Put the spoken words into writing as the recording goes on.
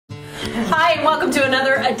Hi, and welcome to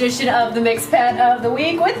another edition of the Mixed Pet of the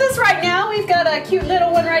Week. With us right now, we've got a cute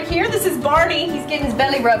little one right here. This is Barney. He's getting his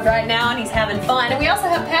belly rubbed right now, and he's having fun. And we also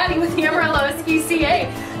have Patty with the Amarillo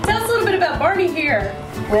SPCA. Tell us a little bit about Barney here.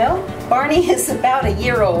 Well, Barney is about a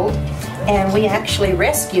year old, and we actually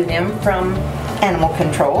rescued him from animal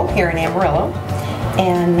control here in Amarillo.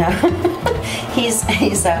 And he's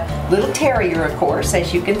a little terrier, of course,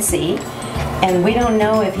 as you can see. And we don't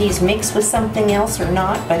know if he's mixed with something else or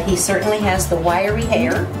not, but he certainly has the wiry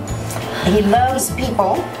hair. He loves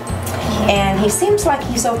people, and he seems like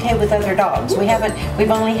he's okay with other dogs.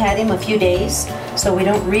 We've only had him a few days, so we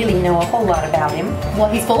don't really know a whole lot about him.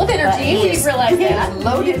 Well, he's full of energy. We've realized that. He's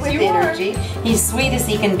loaded with energy. He's sweet as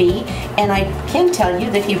he can be, and I can tell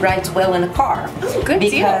you that he rides well in a car. Oh, good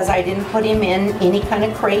deal. Because I didn't put him in any kind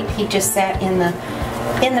of crate. He just sat in the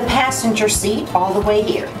passenger seat all the way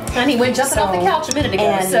here. And he went jumping off the couch a minute ago.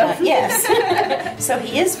 Yes. So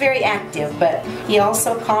he is very active, but he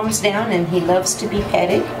also calms down and he loves to be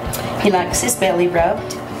petted. He likes his belly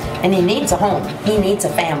rubbed, and he needs a home. He needs a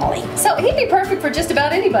family. So he'd be perfect for just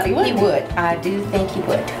about anybody, wouldn't he? He would. I do think he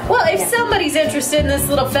would. Well, if somebody's interested in this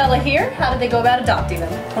little fella here, how do they go about adopting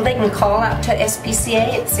him? Well, they can call out to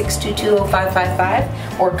SPCA at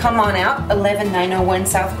 622-0555 or come on out 11901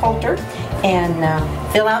 South Coulter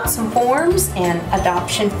and fill out some forms, and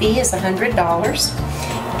adoption fee is $100,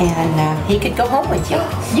 and he could go home with you.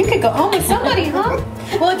 You could go home with somebody, huh?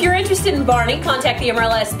 Well, if you're interested in Barney, contact the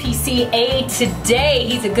Amarillo SPCA today.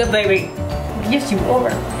 He's a good baby. Yes, you are.